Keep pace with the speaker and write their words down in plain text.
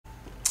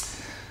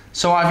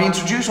So I've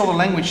introduced all the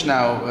language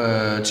now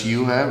to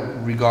you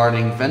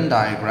regarding Venn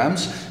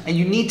diagrams, and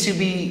you need to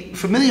be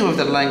familiar with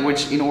that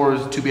language in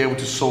order to be able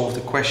to solve the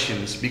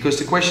questions, because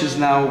the questions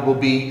now will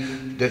be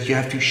that you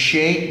have to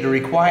shade the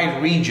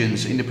required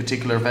regions in the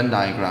particular Venn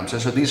diagrams.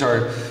 So these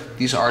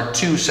are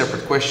two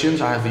separate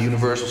questions. I have a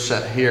universal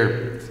set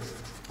here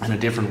and a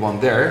different one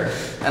there,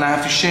 and I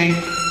have to shade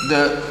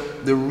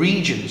the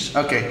regions.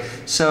 Okay,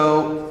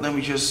 so let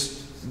me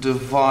just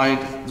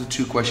divide the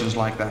two questions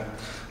like that.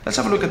 Let's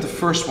have a look at the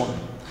first one.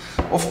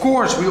 Of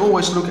course, we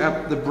always look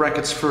at the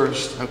brackets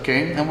first,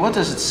 okay? And what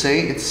does it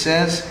say? It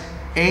says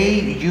A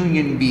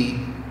union B,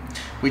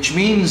 which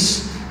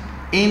means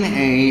in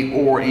A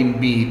or in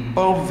B,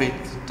 both of it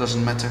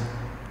doesn't matter.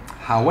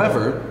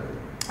 However,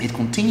 it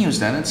continues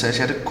then, it says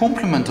the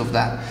complement of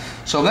that.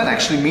 So that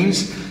actually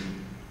means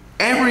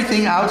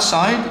everything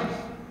outside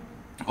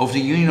of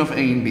the union of A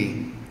and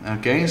B.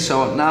 Okay,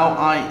 so now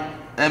I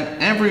am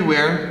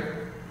everywhere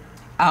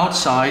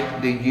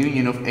outside the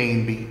union of A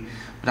and B.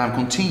 But I'm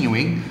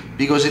continuing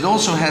because it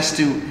also has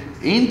to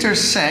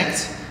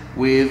intersect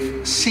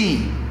with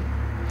C.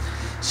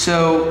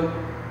 So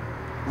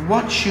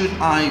what should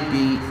I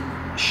be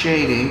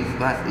shading?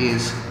 That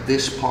is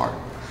this part.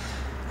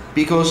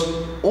 Because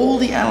all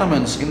the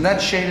elements in that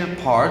shaded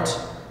part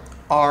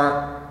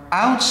are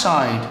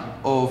outside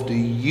of the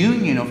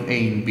union of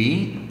A and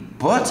B,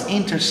 but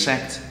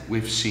intersect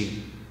with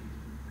C.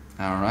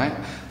 Alright,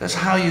 that's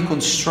how you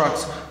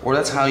construct, or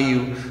that's how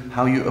you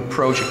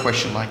approach a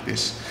question like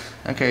this.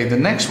 Okay, the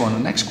next one, the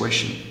next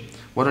question.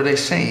 What are they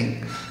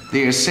saying?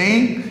 They are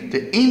saying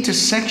the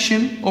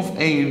intersection of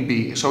A and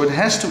B. So it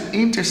has to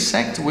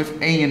intersect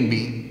with A and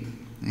B.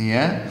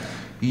 Yeah?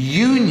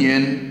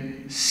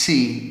 Union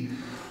C.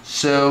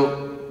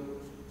 So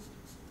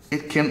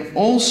it can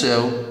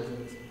also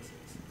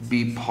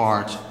be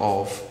part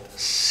of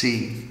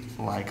C,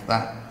 like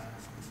that.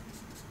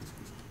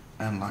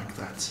 And like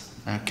that.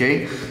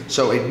 Okay,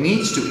 so it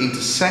needs to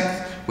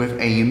intersect with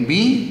A and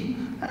B,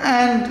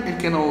 and it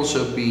can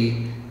also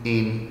be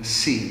in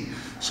C.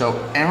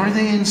 So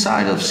everything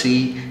inside of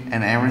C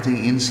and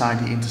everything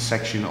inside the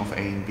intersection of A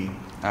and B.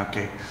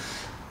 Okay,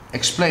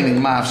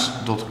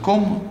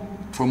 explainingmaths.com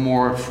for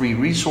more free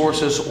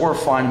resources, or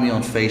find me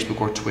on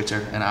Facebook or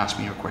Twitter and ask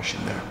me your question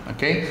there.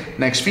 Okay,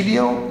 next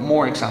video,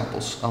 more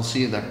examples. I'll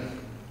see you there.